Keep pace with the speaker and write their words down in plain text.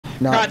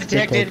Crowd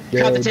detected.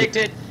 Crowd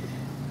detected.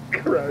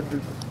 Crowd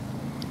detected.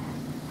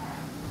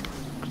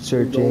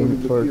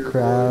 Searching for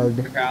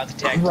crowd. Crowd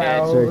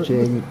detected.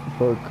 Searching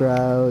for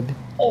crowd.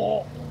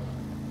 Oh.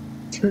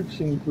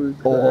 Searching for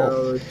Oh.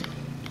 crowd.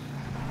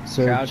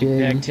 Crowd Searching.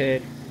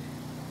 detected.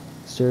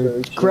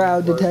 Search.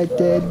 Crowd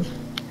detected.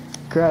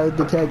 Crowd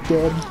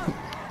detected.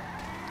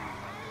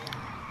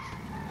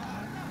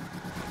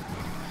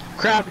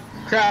 Crowd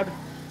detected.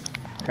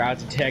 Crowd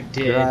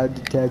detected. Crowd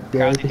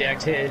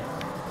detected.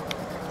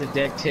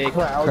 Detected.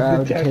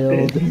 Crowd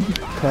killed.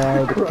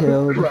 Crowd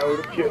killed.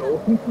 Crowd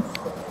killed.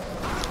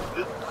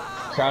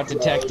 Crowd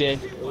detected.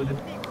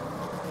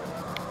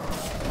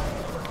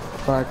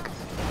 Fuck.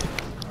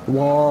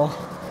 Wall.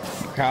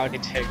 Crowd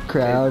detected.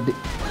 Crowd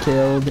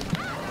killed.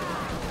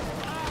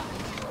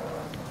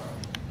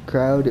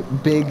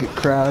 Crowd. Big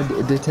crowd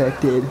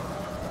detected.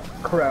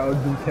 Crowd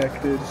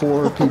detected.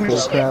 4 people.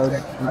 Crowd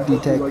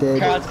detected.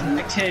 Crowd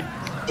detected.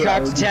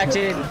 Crowd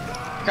detected.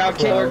 Crowd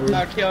killer.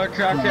 Crowd killer.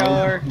 Crowd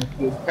killer.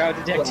 Crowd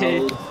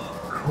detected.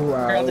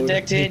 Crowd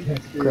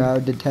detected.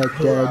 Crowd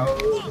detected.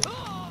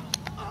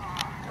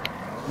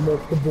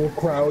 Multiple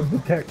crowd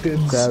detected.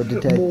 Crowd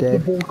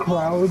detected. Multiple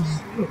crowds.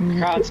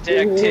 Crowd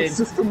detected.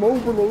 System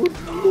overload.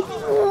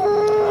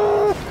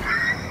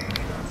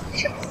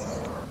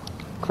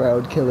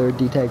 Crowd killer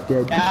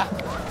detected. Yeah.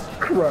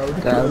 Crowd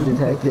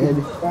detected.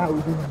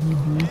 Crowd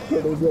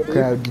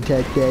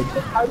detected.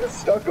 I'm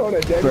stuck on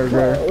a dead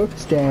Burger crowd.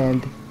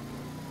 stand.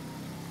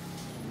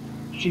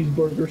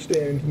 Cheeseburger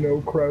stand,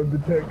 no crowd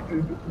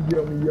detected.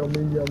 Yummy,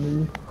 yummy,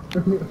 yummy.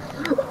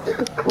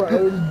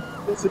 Crowd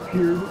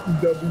disappeared.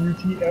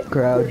 WTF.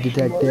 Crowd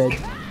detected.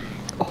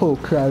 Oh,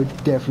 crowd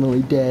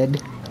definitely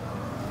dead.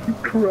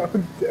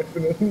 Crowd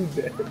definitely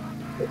dead.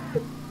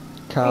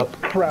 Cop.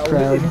 Crowd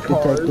Crowd in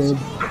cars. detected.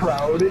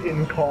 Crowd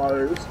in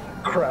cars.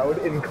 Crowd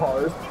in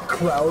cars.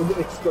 Crowd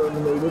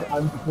exterminated.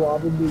 I'm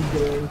probably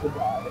going to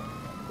die.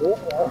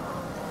 Oh.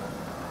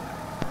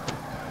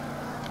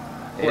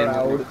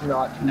 Crowd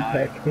not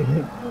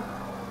detected.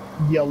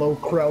 Yellow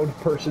crowd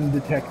person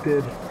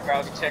detected.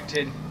 Crowd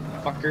detected.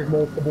 Fucker.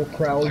 Multiple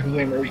crowds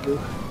went over.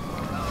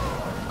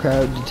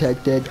 Crowd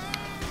detected.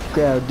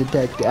 Crowd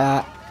detected.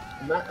 Ah.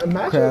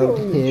 Imagine Crowd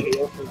going hit. in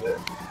jail for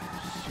this.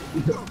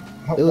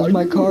 It was Why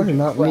my do you car, use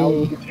not crowd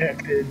me.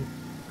 Detected.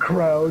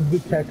 Crowd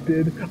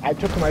detected. I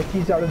took my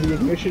keys out of the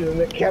ignition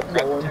and it kept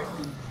going.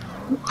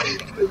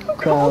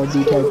 Crowd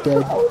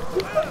detected.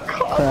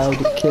 Crowd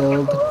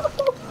killed.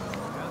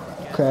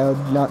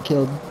 Crowd not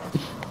killed.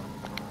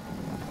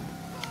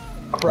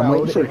 I'm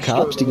waiting for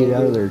cops to get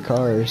out of their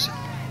cars.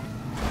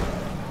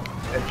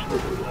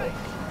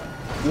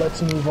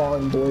 Let's move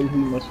on, boys. We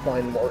must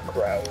find more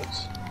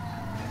crowds.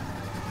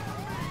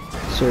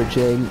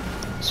 Searching.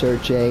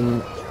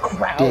 Searching.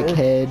 Crowd.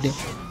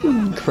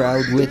 Dickhead.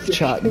 Crowd with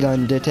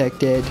shotgun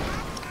detected.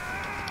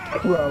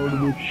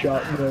 Crowd with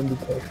shotgun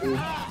detected.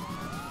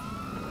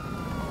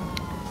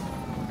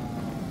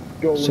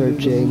 Go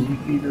Searching. into the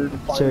movie theater to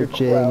find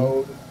Searching. a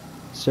crowd.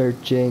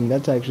 Searching.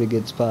 That's actually a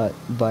good spot.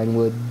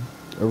 Vinewood.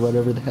 Or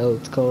whatever the hell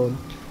it's called.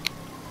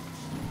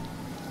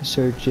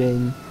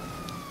 Searching.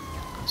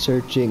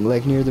 Searching.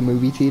 Like near the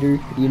movie theater,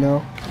 you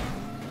know?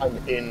 I'm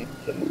in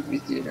the movie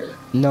theater.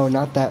 No,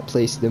 not that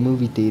place. The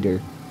movie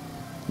theater.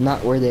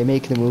 Not where they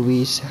make the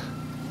movies.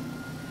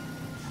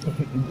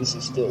 This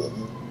is still a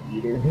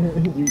movie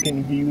theater. You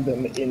can view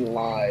them in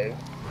live.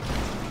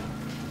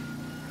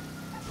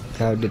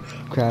 Crowd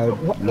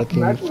looking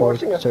Imagine for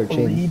watching a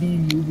searching.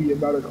 3D movie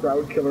about a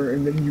crowd killer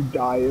and then you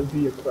die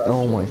via crowd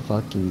Oh my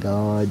killer. fucking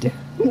god.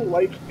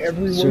 Like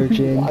everyone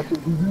Searching. who watches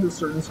who's in a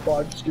certain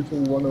spot just gets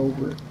run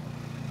over.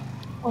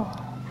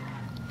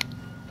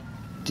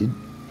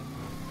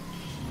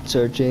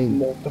 Searching.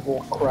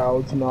 Multiple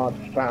crowds not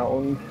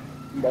found.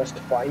 Must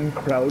find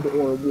crowd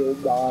or will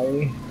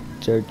die.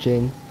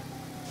 Searching.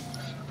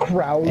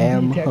 Crowd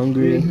Am detected.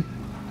 hungry.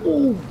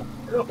 Oh,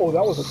 oh,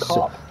 that was a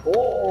cop.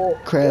 Oh,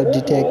 Crowd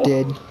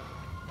detected.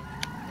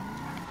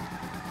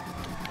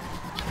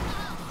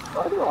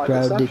 I don't know,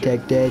 Crowd deception.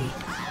 detected.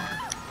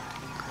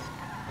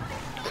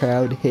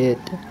 Crowd hit.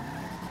 Crowd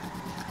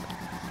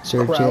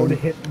Searching.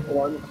 hit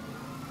one.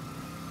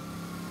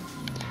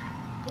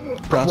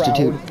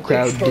 Prostitute.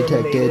 Crowd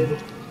detected.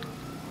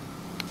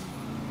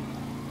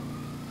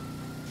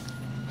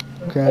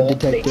 Crowd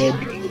detected.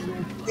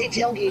 They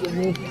tailgated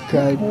me.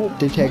 Crowd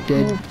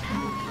detected.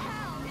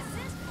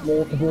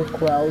 Multiple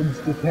crowds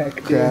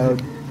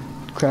detected.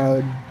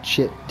 Crowd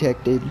shit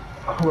detected.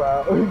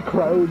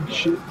 Crowd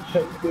shit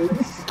detected.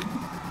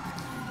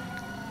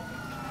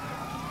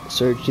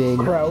 Searching.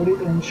 Crowd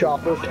in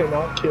shopper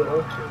cannot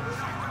kill.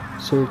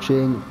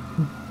 Searching.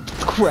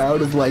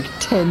 Crowd of like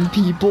 10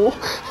 people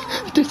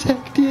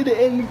detected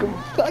and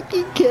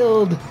fucking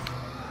killed.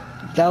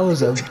 That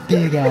was a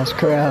big ass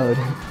crowd.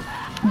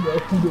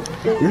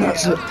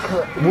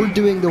 We're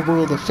doing the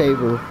world a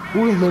favor.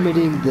 We're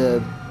limiting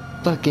the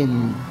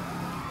fucking,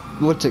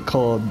 what's it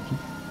called?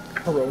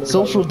 coronavirus.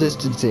 Social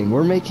distancing.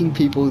 We're making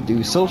people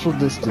do social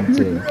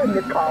distancing. And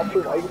the cops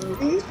are like,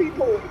 these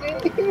people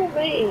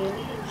inhumane.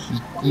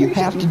 You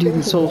have to do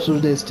the social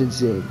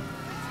distancing.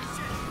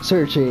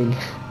 Searching.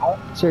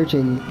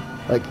 Searching.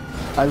 Like,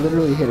 I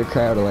literally hit a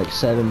crowd of like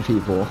 7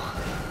 people.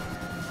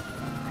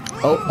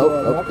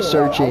 Oh,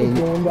 searching.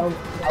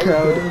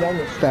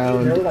 Crowd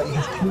found. There were like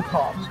just 2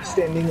 cops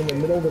standing in the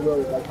middle of the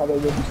road, like how they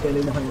would be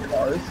standing behind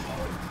cars.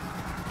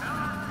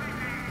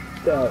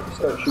 Start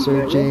shooting.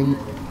 Searching.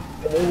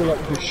 And they were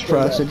like just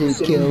Prostitute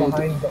killed.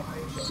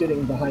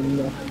 Sitting behind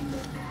nothing.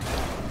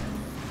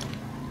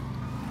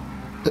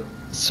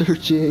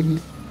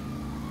 Searching.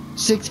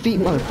 6 feet,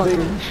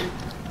 motherfucker.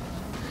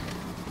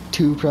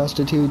 2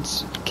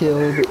 prostitutes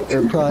killed,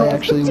 or probably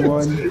actually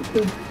 1.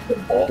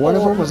 One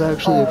of them was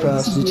actually a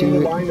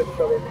prostitute.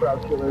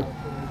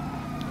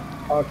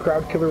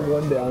 Crowd killer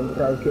 1 down.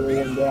 Crowd killer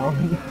 1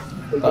 down.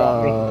 They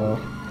got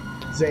me.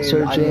 Zane,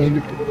 Searching. I need you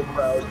to kill the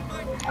crowd.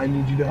 I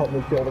need you to help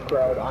me kill the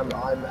crowd.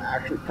 I'm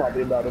actually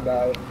probably about to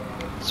die.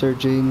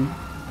 Searching.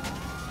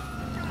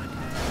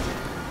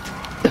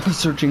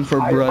 Searching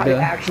for I brother.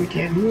 actually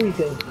can't do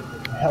anything.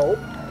 Help.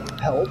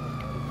 Help.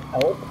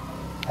 Help.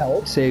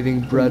 Help.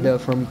 Saving brother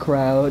from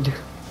crowd.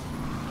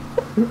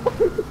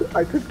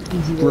 I took the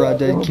easy way out.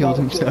 Brother killed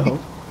himself.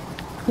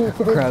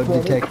 Crowd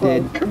detected.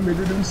 Crowd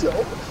committed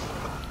himself.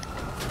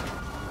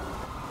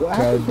 What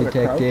Crowd happens when a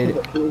detected.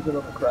 Crowd killer kills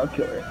another crowd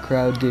killer?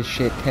 Crowd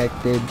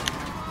detected.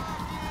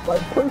 My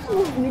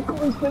personal vehicle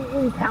has been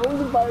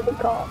impounded by the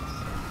cops.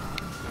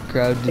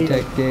 Crowd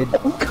detected.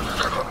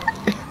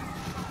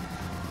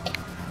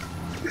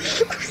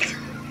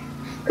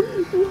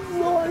 You have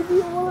no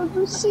idea what I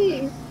just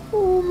seen.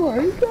 Oh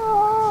my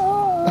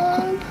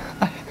god!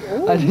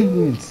 I didn't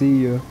even see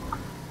you.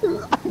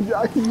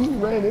 I just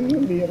ran into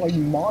me at like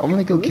Mach I'm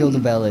gonna go 3. kill the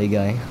ballet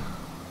guy.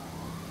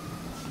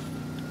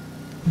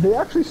 They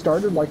actually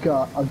started like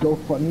a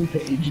GoFundMe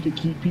page to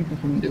keep people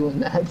from doing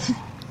that.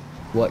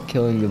 What,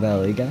 killing the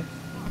ballet guy?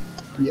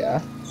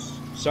 Yeah.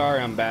 Sorry,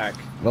 I'm back.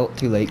 Well,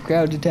 too late.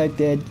 Crowd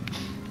detected.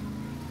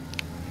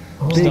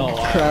 Big Still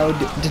alive.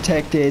 crowd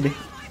detected.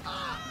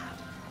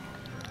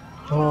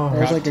 Oh,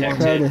 There's like a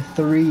detected. crowd of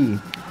 3.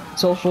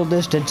 Social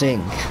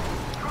distancing.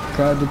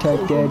 Crowd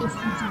detected.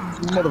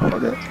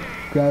 motherfucker.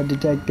 Crowd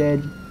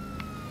detected.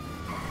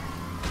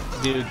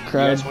 Dude, you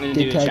Crowd guys want to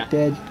do a challenge?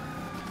 detected.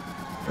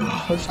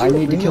 I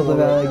need to kill the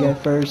ballet guy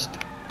first.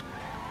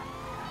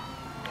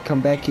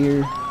 Come back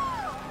here.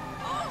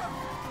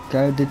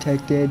 Crowd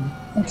detected.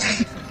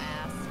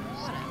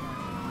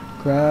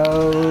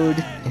 Crowd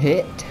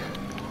hit.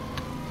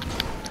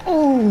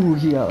 Oh,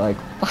 he got like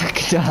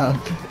fucked up.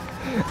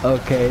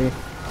 Okay.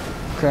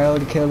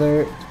 Crowd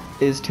killer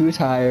is too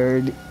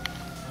tired.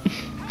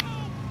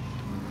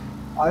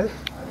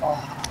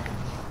 Oh,